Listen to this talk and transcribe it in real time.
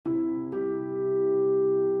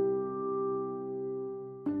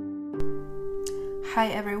Hi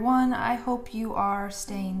everyone, I hope you are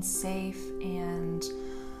staying safe and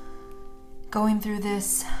going through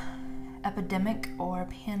this epidemic or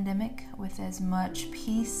pandemic with as much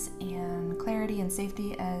peace and clarity and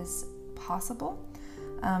safety as possible.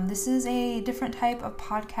 This is a different type of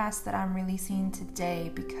podcast that I'm releasing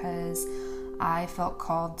today because I felt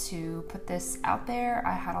called to put this out there.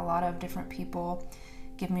 I had a lot of different people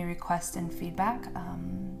give me requests and feedback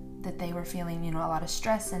that they were feeling, a lot of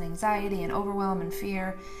stress and anxiety and overwhelm and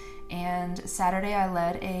fear. And Saturday I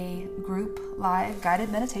led a group live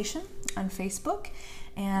guided meditation on Facebook,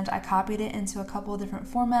 and I copied it into a couple of different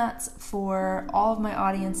formats for all of my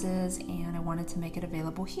audiences, and I wanted to make it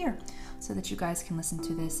available here so that you guys can listen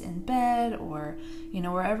to this in bed or,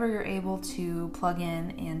 wherever you're able to plug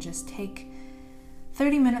in and just take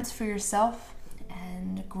 30 minutes for yourself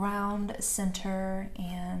and ground, center,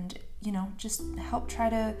 and just help try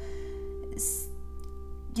to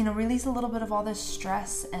release a little bit of all this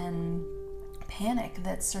stress and panic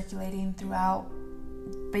that's circulating throughout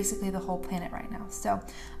basically the whole planet right now. So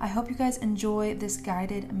I hope you guys enjoy this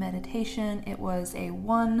guided meditation. It was a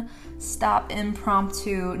one-stop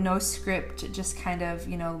impromptu, no script, just kind of,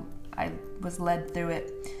 I was led through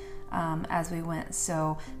it as we went.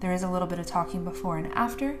 So there is a little bit of talking before and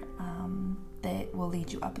after that will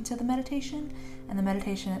lead you up into the meditation. And the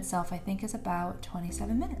meditation itself, I think, is about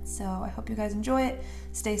 27 minutes. So I hope you guys enjoy it.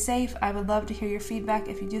 Stay safe. I would love to hear your feedback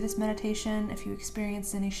if you do this meditation, if you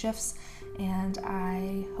experience any shifts, and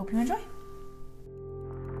I hope you enjoy.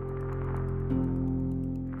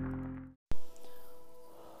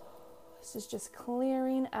 This is just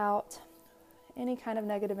clearing out any kind of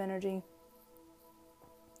negative energy.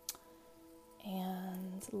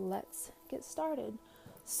 And let's get started.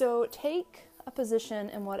 So take a position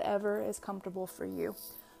in whatever is comfortable for you.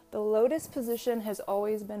 The lotus position has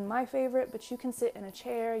always been my favorite, but you can sit in a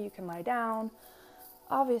chair, you can lie down.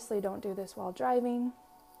 Obviously, don't do this while driving,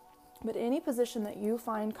 but any position that you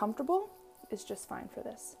find comfortable is just fine for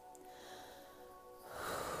this.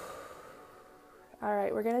 All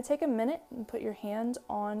right, we're going to take a minute and put your hand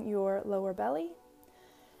on your lower belly,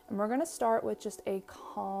 and we're going to start with just a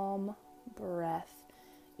calm breath.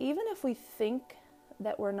 Even if we think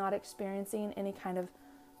that we're not experiencing any kind of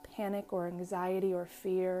panic or anxiety or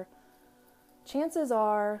fear, chances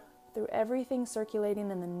are, through everything circulating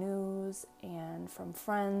in the news and from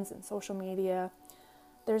friends and social media,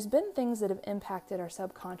 there's been things that have impacted our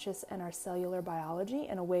subconscious and our cellular biology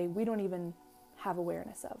in a way we don't even have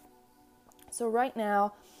awareness of. So right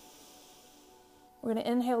now, we're going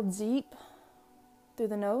to inhale deep through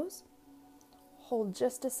the nose, hold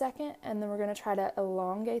just a second, and then we're going to try to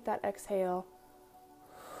elongate that exhale.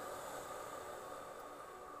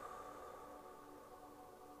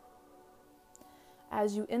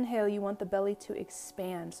 As you inhale, you want the belly to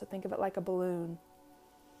expand. So think of it like a balloon.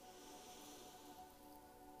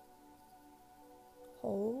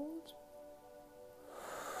 Hold.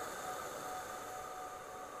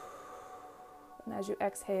 And as you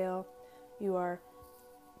exhale, you are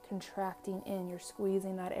contracting in. You're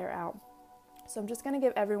squeezing that air out. So I'm just going to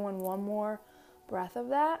give everyone one more breath of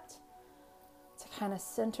that to kind of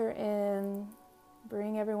center in,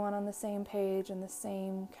 bring everyone on the same page and the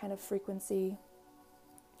same kind of frequency.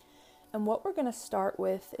 And what we're going to start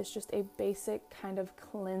with is just a basic kind of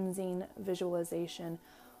cleansing visualization.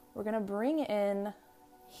 We're going to bring in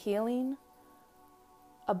healing,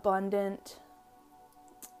 abundant,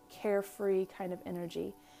 carefree kind of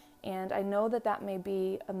energy. And I know that may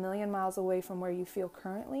be a million miles away from where you feel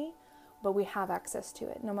currently, but we have access to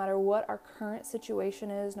it. No matter what our current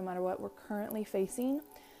situation is, no matter what we're currently facing,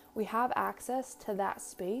 we have access to that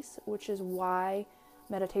space, which is why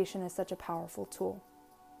meditation is such a powerful tool.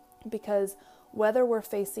 Because whether we're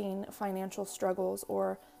facing financial struggles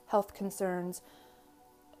or health concerns,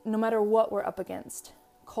 no matter what we're up against,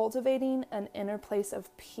 cultivating an inner place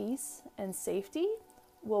of peace and safety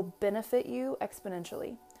will benefit you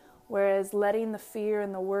exponentially. Whereas letting the fear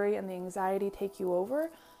and the worry and the anxiety take you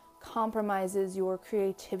over compromises your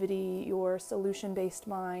creativity, your solution-based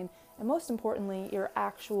mind, and most importantly, your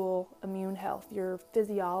actual immune health, your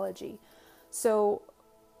physiology. So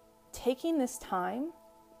taking this time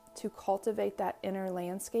to cultivate that inner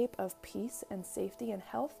landscape of peace and safety and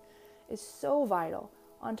health is so vital.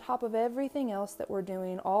 On top of everything else that we're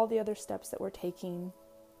doing, all the other steps that we're taking,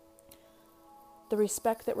 the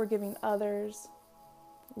respect that we're giving others,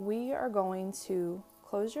 we are going to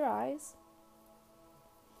close your eyes.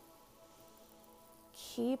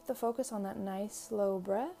 Keep the focus on that nice, slow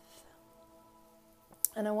breath.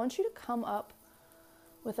 And I want you to come up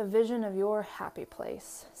with a vision of your happy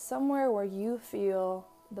place, somewhere where you feel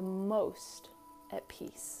the most at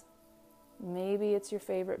peace. Maybe it's your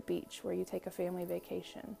favorite beach where you take a family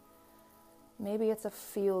vacation. Maybe it's a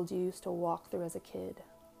field you used to walk through as a kid.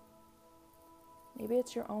 Maybe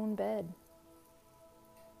it's your own bed.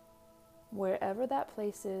 Wherever that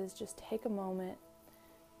place is, just take a moment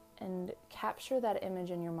and capture that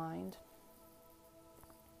image in your mind.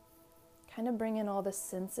 Kind of bring in all the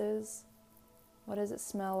senses. What does it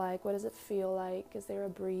smell like? What does it feel like? Is there a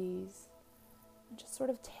breeze? And just sort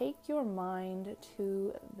of take your mind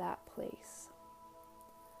to that place.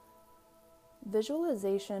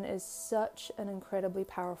 Visualization is such an incredibly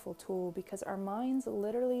powerful tool because our minds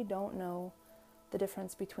literally don't know the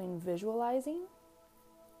difference between visualizing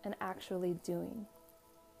and actually doing.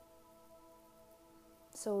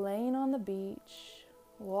 So laying on the beach,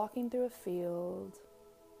 walking through a field,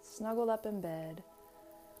 snuggled up in bed,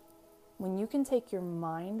 when you can take your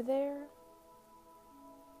mind there,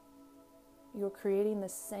 you're creating the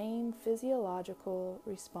same physiological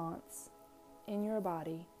response in your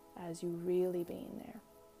body as you really being there.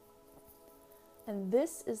 And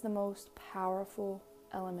this is the most powerful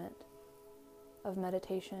element of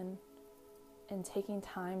meditation and taking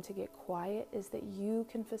time to get quiet, is that you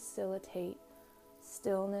can facilitate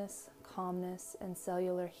stillness, calmness, and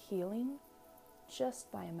cellular healing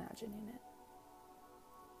just by imagining it.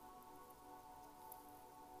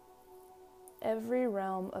 Every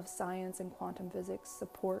realm of science and quantum physics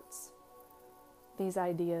supports these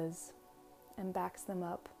ideas and backs them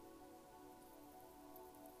up.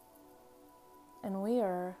 And we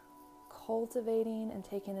are cultivating and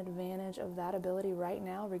taking advantage of that ability right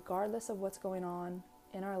now, regardless of what's going on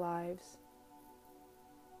in our lives,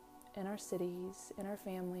 in our cities, in our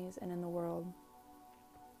families, and in the world.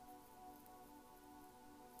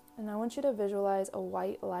 And I want you to visualize a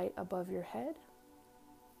white light above your head,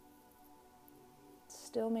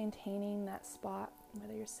 still maintaining that spot,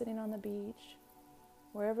 whether you're sitting on the beach,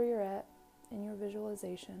 wherever you're at in your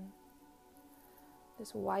visualization.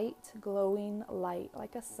 This white glowing light,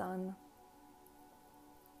 like a sun,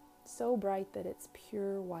 so bright that it's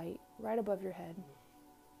pure white, right above your head.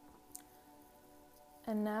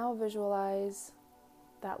 And now visualize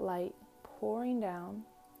that light pouring down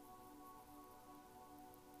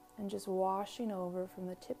and just washing over from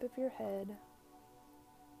the tip of your head,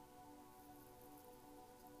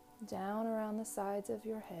 down around the sides of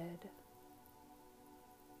your head,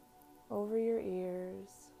 over your ears,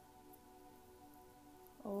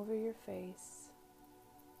 over your face.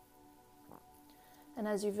 And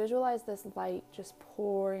as you visualize this light just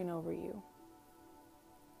pouring over you,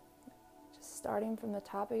 just starting from the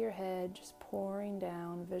top of your head, just pouring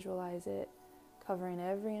down, visualize it covering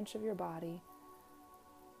every inch of your body.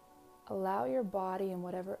 Allow your body in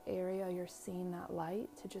whatever area you're seeing that light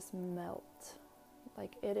to just melt,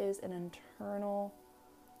 like it is an internal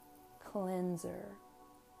cleanser.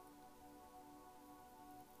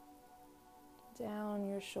 Down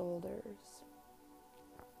your shoulders,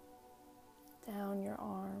 down your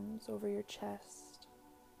arms, over your chest,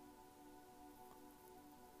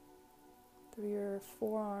 through your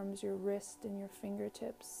forearms, your wrist, and your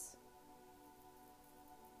fingertips.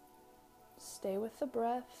 Stay with the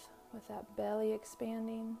breath, with that belly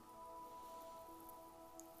expanding,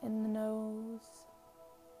 in the nose,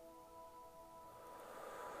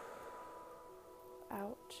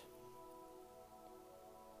 out.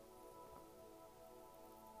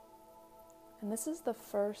 And this is the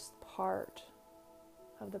first part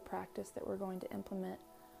of the practice that we're going to implement,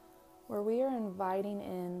 where we are inviting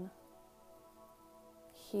in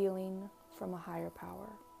healing from a higher power.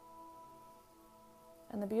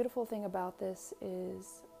 And the beautiful thing about this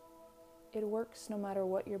is it works no matter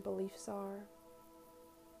what your beliefs are.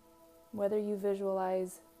 Whether you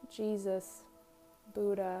visualize Jesus,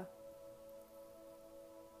 Buddha,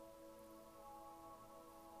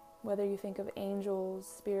 whether you think of angels,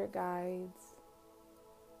 spirit guides,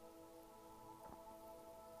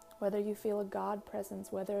 whether you feel a God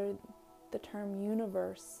presence, whether the term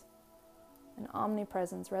universe and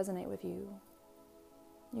omnipresence resonate with you.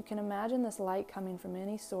 You can imagine this light coming from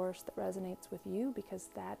any source that resonates with you, because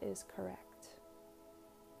that is correct.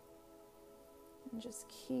 And just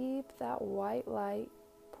keep that white light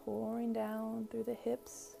pouring down through the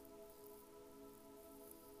hips,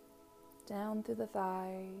 down through the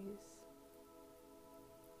thighs,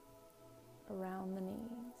 around the knees.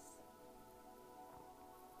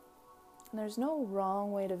 And there's no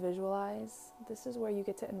wrong way to visualize. This is where you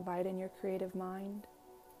get to invite in your creative mind.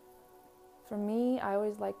 For me, I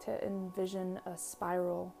always like to envision a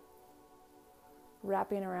spiral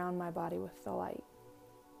wrapping around my body with the light.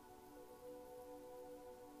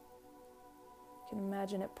 You can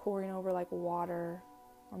imagine it pouring over like water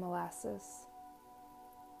or molasses.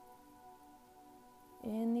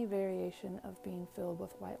 any variation of being filled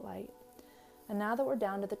with white light. And now that we're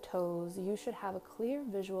down to the toes, you should have a clear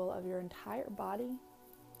visual of your entire body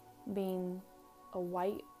being a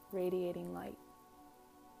white radiating light.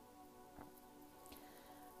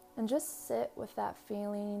 And just sit with that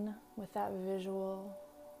feeling, with that visual,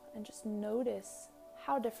 and just notice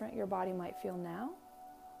how different your body might feel now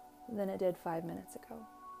than it did 5 minutes ago.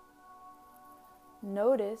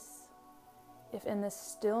 Notice if in this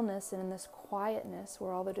stillness and in this quietness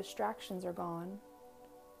where all the distractions are gone,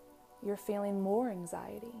 you're feeling more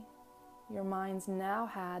anxiety. Your mind's now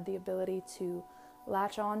had the ability to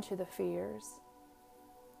latch on to the fears,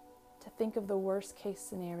 to think of the worst case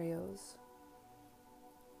scenarios.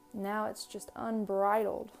 Now it's just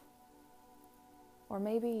unbridled. Or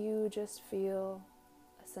maybe you just feel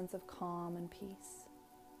a sense of calm and peace.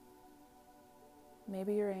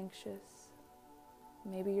 Maybe you're anxious.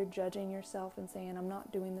 Maybe you're judging yourself and saying, I'm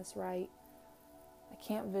not doing this right. I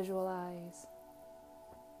can't visualize.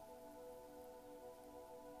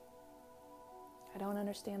 I don't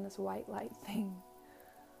understand this white light thing.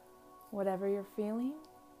 Whatever you're feeling,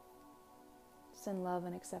 send love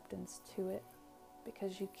and acceptance to it,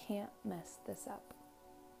 because you can't mess this up.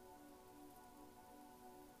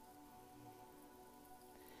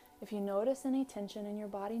 If you notice any tension in your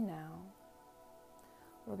body now,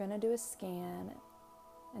 we're going to do a scan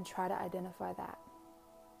and try to identify that.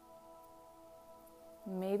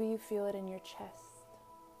 Maybe you feel it in your chest.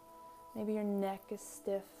 Maybe your neck is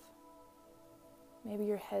stiff. Maybe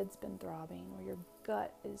your head's been throbbing, or your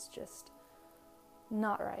gut is just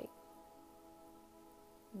not right.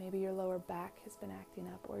 Maybe your lower back has been acting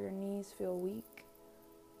up, or your knees feel weak.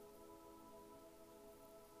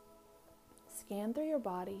 Scan through your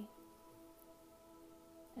body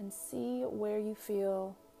and see where you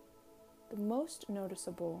feel the most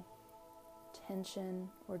noticeable tension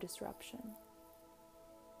or disruption.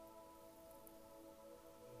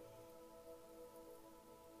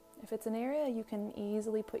 If it's an area you can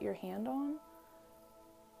easily put your hand on,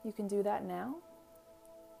 you can do that now.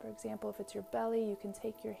 For example, if it's your belly, you can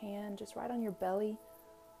take your hand just right on your belly,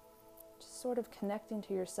 just sort of connecting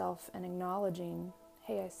to yourself and acknowledging,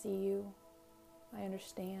 hey, I see you, I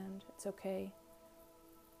understand, it's okay.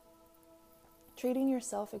 Treating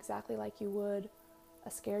yourself exactly like you would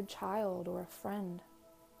a scared child or a friend.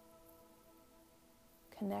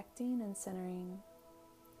 Connecting and centering.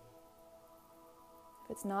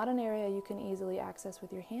 If it's not an area you can easily access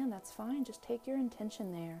with your hand, that's fine. Just take your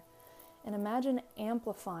intention there and imagine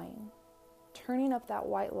amplifying, turning up that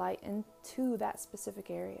white light into that specific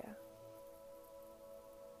area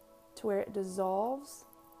to where it dissolves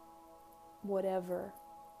whatever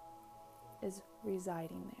is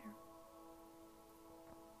residing there.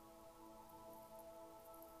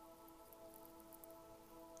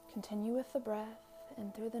 Continue with the breath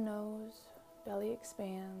in through the nose, belly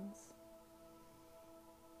expands.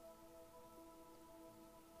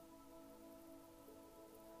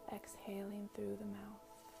 Exhaling through the mouth.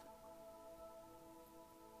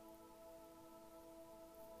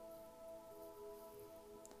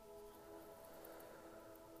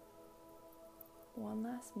 One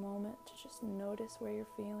last moment to just notice where you're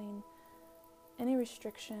feeling any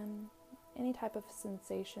restriction, any type of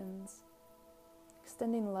sensations,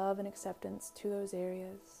 extending love and acceptance to those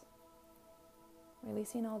areas,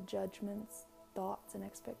 releasing all judgments, thoughts, and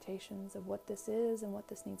expectations of what this is and what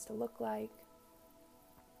this needs to look like.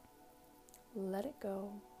 Let it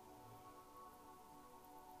go.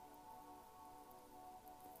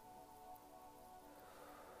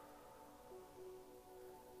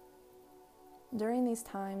 During these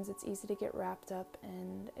times, it's easy to get wrapped up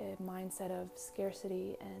in a mindset of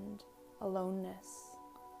scarcity and aloneness.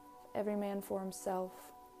 Every man for himself.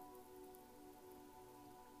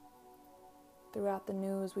 Throughout the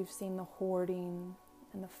news, we've seen the hoarding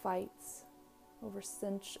and the fights over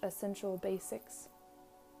essential basics.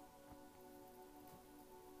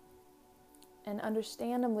 And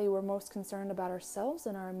understandably, we're most concerned about ourselves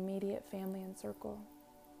and our immediate family and circle.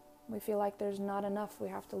 We feel like there's not enough, we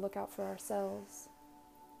have to look out for ourselves.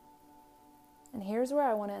 And here's where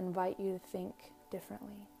I want to invite you to think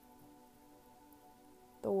differently.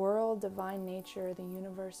 The world, divine nature, the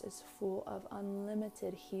universe is full of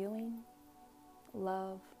unlimited healing,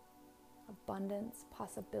 love, abundance,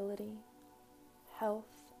 possibility, health,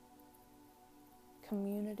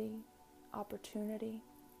 community, opportunity.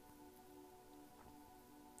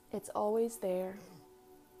 It's always there,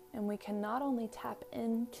 and we can not only tap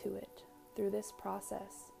into it through this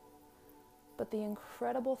process, but the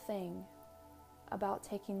incredible thing about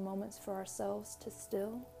taking moments for ourselves to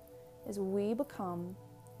still is we become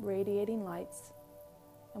radiating lights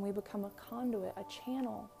and we become a conduit, a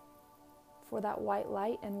channel for that white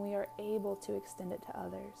light, and we are able to extend it to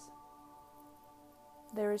others.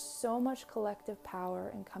 There is so much collective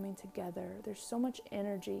power in coming together. There's so much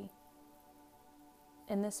energy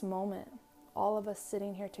in this moment, all of us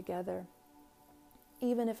sitting here together,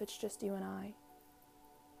 even if it's just you and I,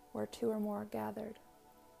 where two or more are gathered.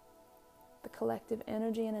 The collective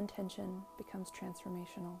energy and intention becomes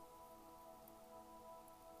transformational.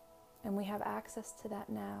 And we have access to that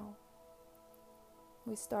now.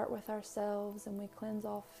 We start with ourselves and we cleanse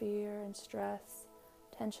all fear and stress,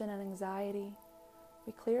 tension and anxiety.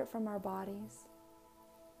 We clear it from our bodies.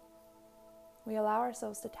 We allow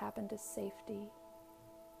ourselves to tap into safety.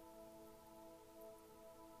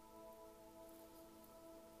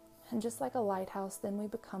 And just like a lighthouse, then we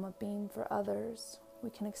become a beam for others. We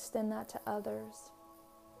can extend that to others.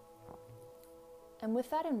 And with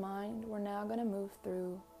that in mind, we're now going to move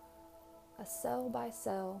through a cell by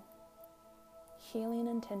cell healing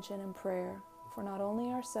intention and prayer for not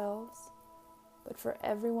only ourselves, but for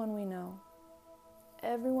everyone we know,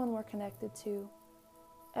 everyone we're connected to,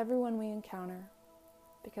 everyone we encounter,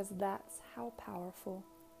 because that's how powerful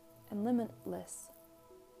and limitless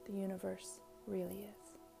the universe really is.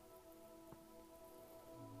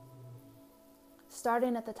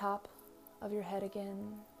 Starting at the top of your head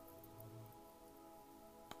again,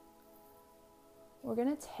 we're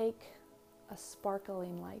going to take a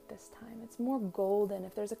sparkling light this time. It's more golden.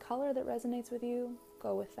 If there's a color that resonates with you,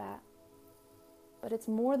 go with that. But it's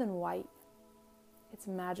more than white. It's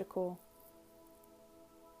magical.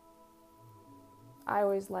 I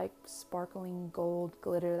always like sparkling gold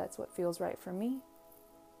glitter. That's what feels right for me.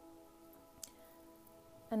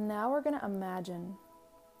 And now we're going to imagine,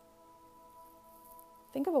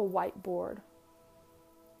 think of a whiteboard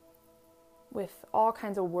with all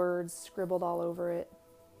kinds of words scribbled all over it.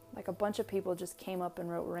 Like a bunch of people just came up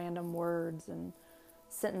and wrote random words and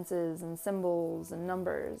sentences and symbols and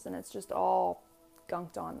numbers, and it's just all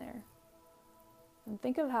gunked on there. And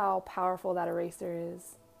think of how powerful that eraser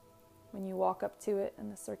is when you walk up to it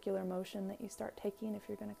and the circular motion that you start taking if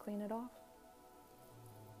you're going to clean it off.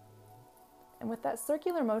 And with that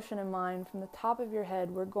circular motion in mind, from the top of your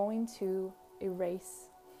head, we're going to erase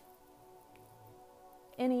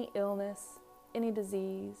any illness, any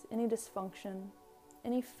disease, any dysfunction,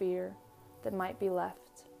 any fear that might be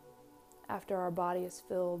left after our body is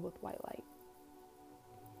filled with white light.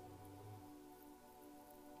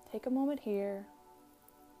 Take a moment here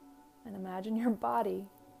and imagine your body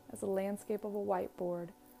as a landscape of a whiteboard,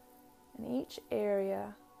 and each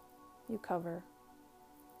area you cover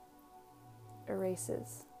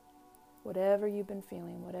erases whatever you've been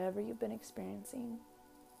feeling, whatever you've been experiencing,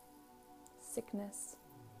 sickness,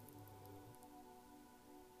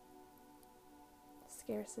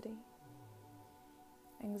 scarcity,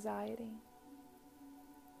 anxiety,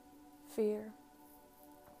 fear,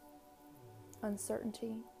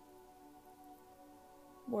 uncertainty,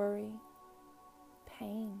 worry,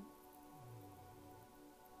 pain.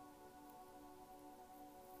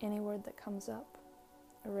 Any word that comes up,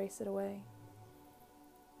 erase it away.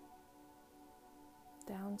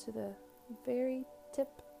 Down to the very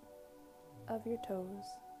tip of your toes.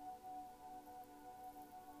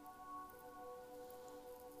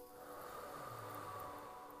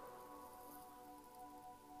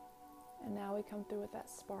 And now we come through with that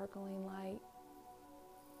sparkling light,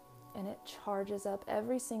 and it charges up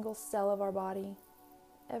every single cell of our body,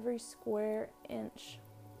 every square inch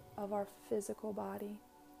of our physical body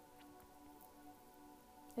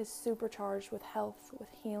is supercharged with health, with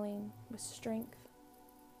healing, with strength,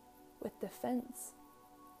 with defense,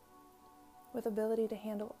 with ability to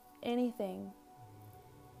handle anything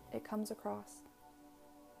it comes across.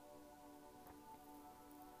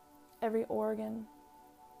 Every organ,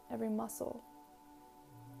 every muscle,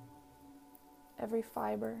 every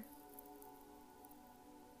fiber,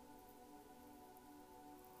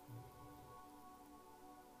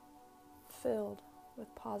 filled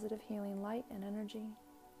with positive healing light and energy,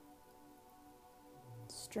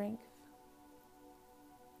 strength,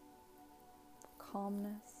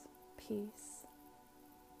 calmness, peace.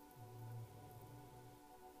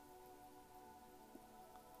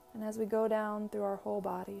 And as we go down through our whole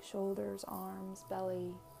body, shoulders, arms,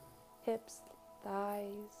 belly, hips,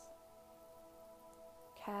 thighs,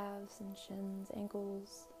 calves and shins,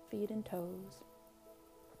 ankles, feet and toes,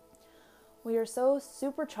 we are so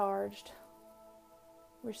supercharged,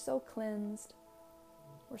 we're so cleansed,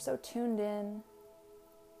 we're so tuned in,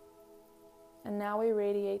 and now we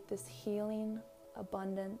radiate this healing,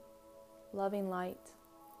 abundant, loving light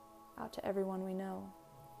out to everyone we know.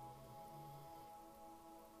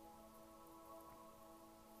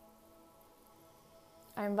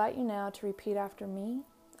 I invite you now to repeat after me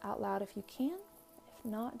out loud if you can. If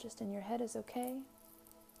not, just in your head is okay.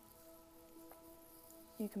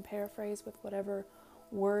 You can paraphrase with whatever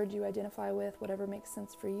word you identify with, whatever makes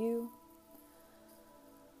sense for you.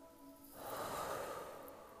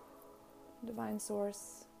 Divine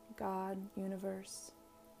Source, God, universe,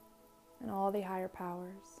 and all the higher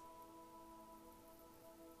powers.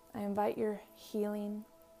 I invite your healing,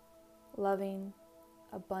 loving,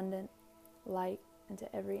 abundant light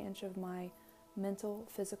into every inch of my mental,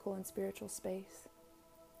 physical, and spiritual space.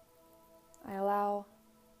 I allow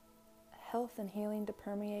health and healing to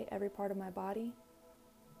permeate every part of my body,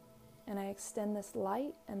 and I extend this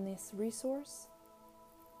light and this resource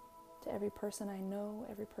to every person I know,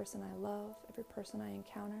 every person I love, every person I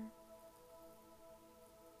encounter.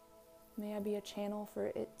 May I be a channel for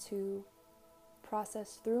it to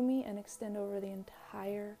process through me and extend over the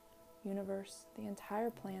entire universe, the entire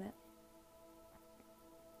planet.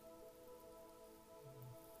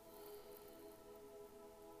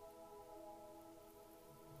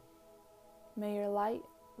 May your light,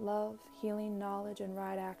 love, healing, knowledge, and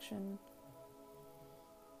right action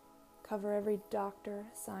cover every doctor,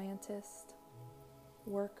 scientist,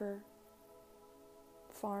 worker,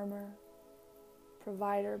 farmer,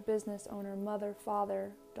 provider, business owner, mother,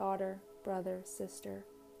 father, daughter, brother, sister,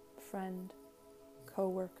 friend,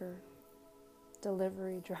 co-worker,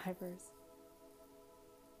 delivery drivers.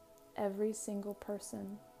 Every single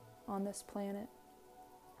person on this planet.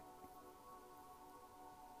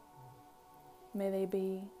 May they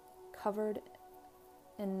be covered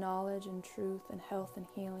in knowledge and truth and health and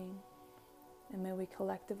healing. And may we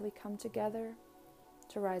collectively come together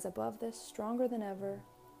to rise above this, stronger than ever,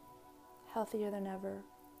 healthier than ever,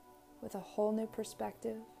 with a whole new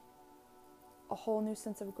perspective, a whole new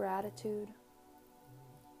sense of gratitude,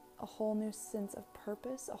 a whole new sense of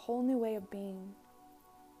purpose, a whole new way of being.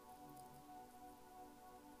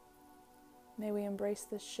 May we embrace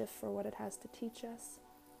this shift for what it has to teach us.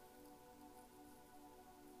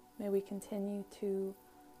 May we continue to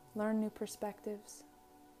learn new perspectives,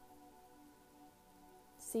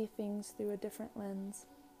 see things through a different lens,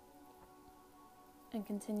 and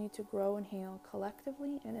continue to grow and heal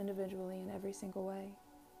collectively and individually in every single way.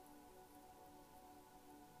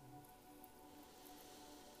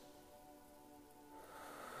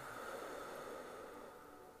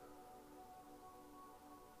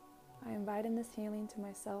 I invite in this healing to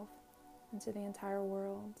myself and to the entire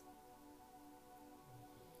world.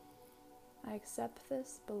 I accept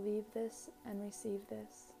this, believe this, and receive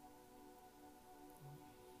this.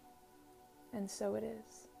 And so it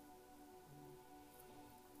is.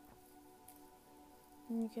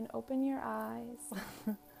 And you can open your eyes.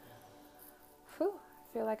 Whew,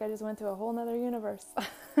 I feel like I just went to a whole nother universe.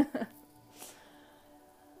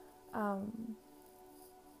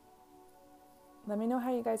 Let me know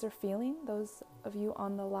how you guys are feeling, those of you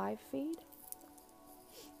on the live feed.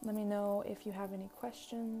 Let me know if you have any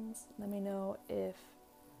questions. Let me know if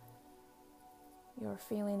you're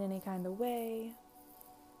feeling any kind of way.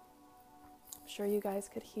 I'm sure you guys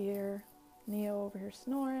could hear Neo over here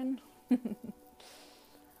snoring.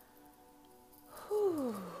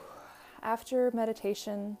 After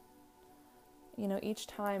meditation, each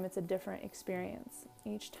time it's a different experience.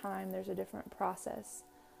 Each time there's a different process.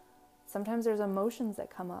 Sometimes there's emotions that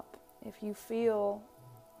come up. If you feel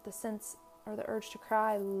the sense or the urge to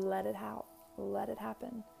cry, let it out. Let it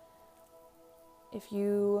happen. If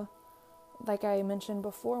you, like I mentioned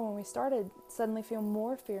before when we started, suddenly feel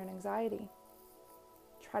more fear and anxiety,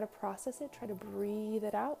 try to process it. Try to breathe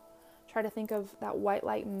it out. Try to think of that white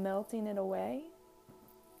light melting it away.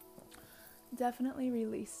 Definitely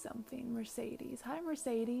release something. Mercedes. Hi,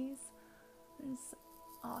 Mercedes. It's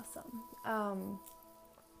awesome.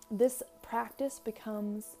 This practice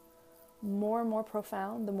becomes more and more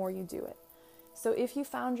profound the more you do it. So if you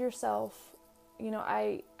found yourself,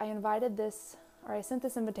 I invited this, or I sent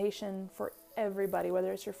this invitation for everybody,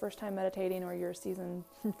 whether it's your first time meditating or you're a seasoned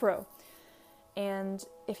pro. And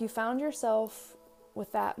if you found yourself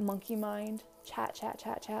with that monkey mind, chat,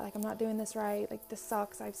 like I'm not doing this right, like this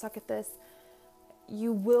sucks, I suck at this,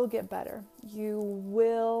 you will get better. You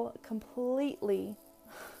will completely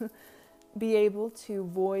be able to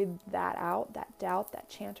void that out, that doubt, that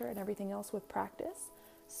chanter, and everything else with practice.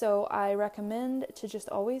 So I recommend to just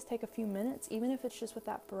always take a few minutes, even if it's just with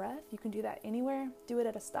that breath. You can do that anywhere. Do it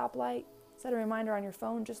at a stoplight. Set a reminder on your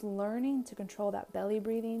phone. Just learning to control that belly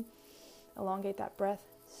breathing, elongate that breath.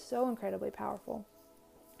 So incredibly powerful.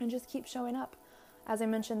 And just keep showing up. As I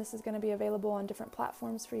mentioned, this is going to be available on different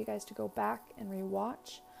platforms for you guys to go back and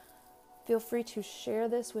rewatch. Feel free to share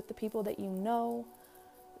this with the people that you know.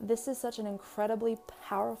 this is such an incredibly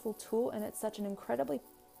powerful tool, and it's such an incredibly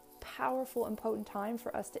powerful and potent time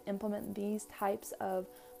for us to implement these types of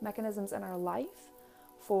mechanisms in our life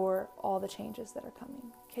for all the changes that are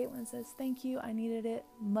coming. Caitlin says, thank you, I needed it,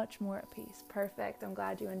 much more at peace. Perfect, I'm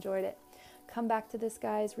glad you enjoyed it. Come back to this,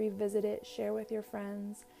 guys, revisit it, share with your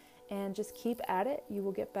friends, and just keep at it. You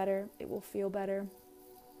will get better, it will feel better.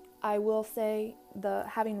 I will say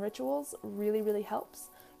having rituals really, really helps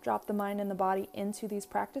drop the mind and the body into these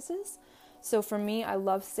practices. So for me, I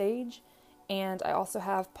love sage, and I also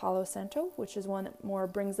have Palo Santo, which is one that more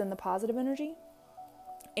brings in the positive energy.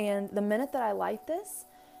 And the minute that I light this,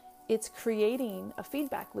 it's creating a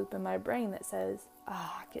feedback loop in my brain that says,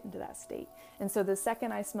 get into that state. And so the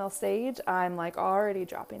second I smell sage, I'm like already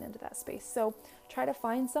dropping into that space. So try to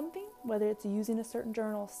find something, whether it's using a certain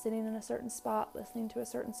journal, sitting in a certain spot, listening to a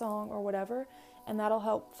certain song or whatever, and that'll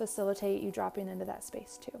help facilitate you dropping into that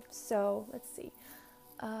space too. So let's see.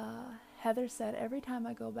 Heather said, every time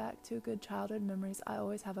I go back to good childhood memories, I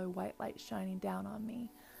always have a white light shining down on me.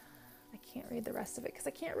 I can't read the rest of it because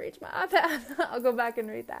I can't reach my iPad. I'll go back and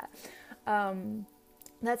read that.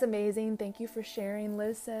 That's amazing. Thank you for sharing.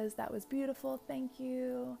 Liz says, that was beautiful. Thank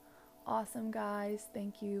you. Awesome, guys.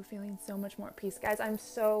 Thank you. Feeling so much more at peace. Guys, I'm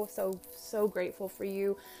so, so, so grateful for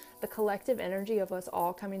you. The collective energy of us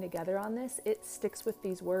all coming together on this, it sticks with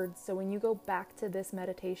these words. So when you go back to this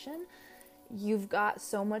meditation, you've got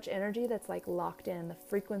so much energy that's like locked in. The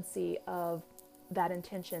frequency of that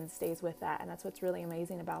intention stays with that. And that's what's really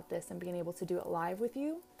amazing about this and being able to do it live with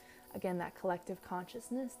you. Again, that collective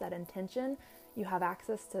consciousness, that intention, you have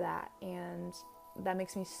access to that. And that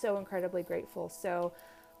makes me so incredibly grateful. So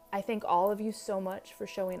I thank all of you so much for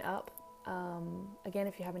showing up. Again,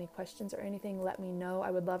 if you have any questions or anything, let me know.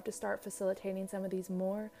 I would love to start facilitating some of these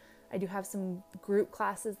more. I do have some group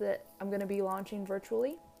classes that I'm going to be launching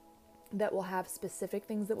virtually that will have specific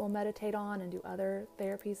things that we'll meditate on and do other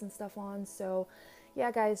therapies and stuff on. So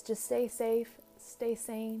yeah, guys, just stay safe, stay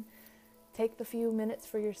sane, take the few minutes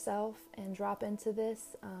for yourself and drop into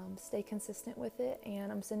this, stay consistent with it.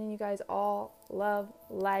 And I'm sending you guys all love,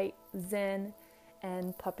 light, zen,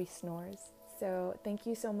 and puppy snores. So thank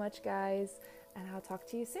you so much, guys, and I'll talk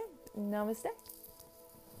to you soon. Namaste.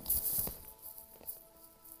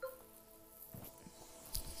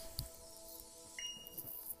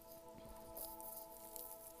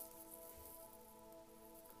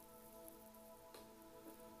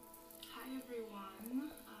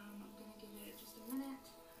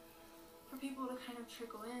 People to kind of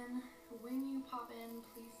trickle in. When you pop in,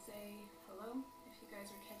 please say hello if you guys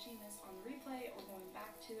are catching this on the replay or going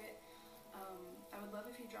back to it. I would love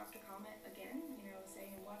if you dropped a comment again,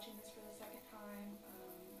 saying I'm watching this for the second time.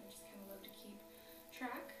 I just kind of love to keep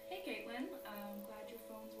track. Hey Caitlin, I'm glad your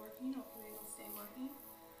phone's working. Hopefully it'll stay working.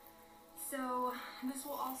 So this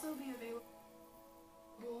will also be available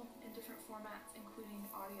in different formats, including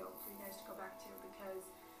audio for you guys to go back to, because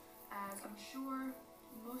as I'm sure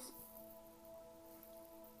most